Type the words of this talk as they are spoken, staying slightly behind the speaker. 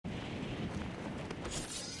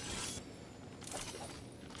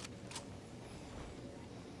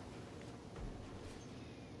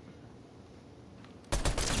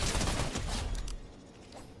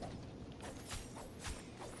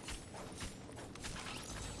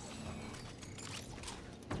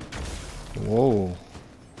Whoa.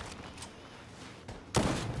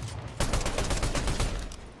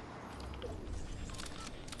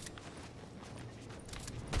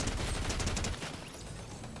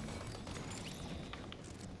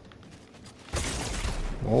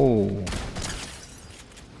 Whoa.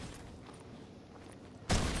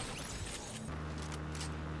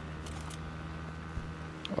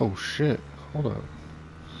 Oh shit. Hold up.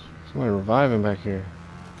 Somebody reviving back here.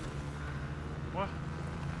 What?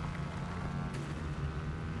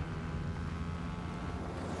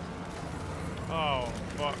 Oh,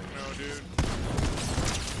 fuck no, dude.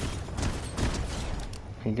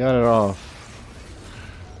 He got it off.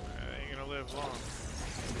 I ain't gonna live long.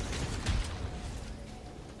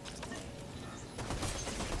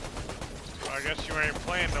 Well, I guess you ain't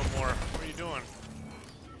playing no more. What are you doing?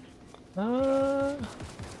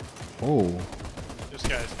 Oh. This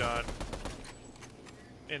guy's done.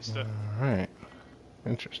 Insta. Alright.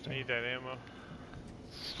 Interesting. Need that ammo.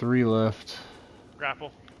 3 left.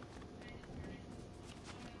 Grapple.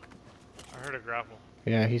 I heard a grapple.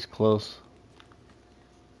 Yeah, he's close.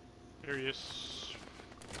 Here he is.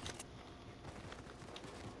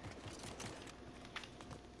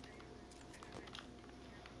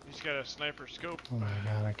 He's got a sniper scope. Oh my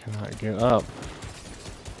god, I cannot get up.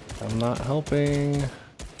 I'm not helping.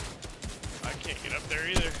 I can't get up there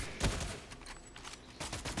either.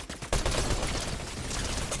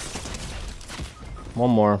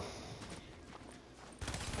 One more.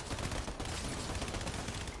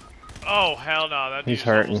 Oh, hell no. That He's dude's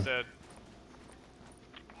hurting. almost dead.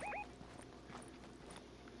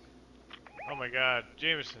 Oh my god.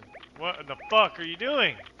 Jameson. What in the fuck are you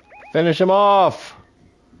doing? Finish him off!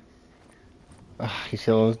 Ah, he's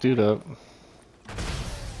healing his dude up.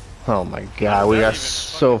 Oh my god, we got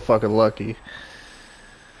so fucking lucky.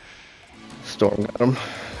 Storm got him.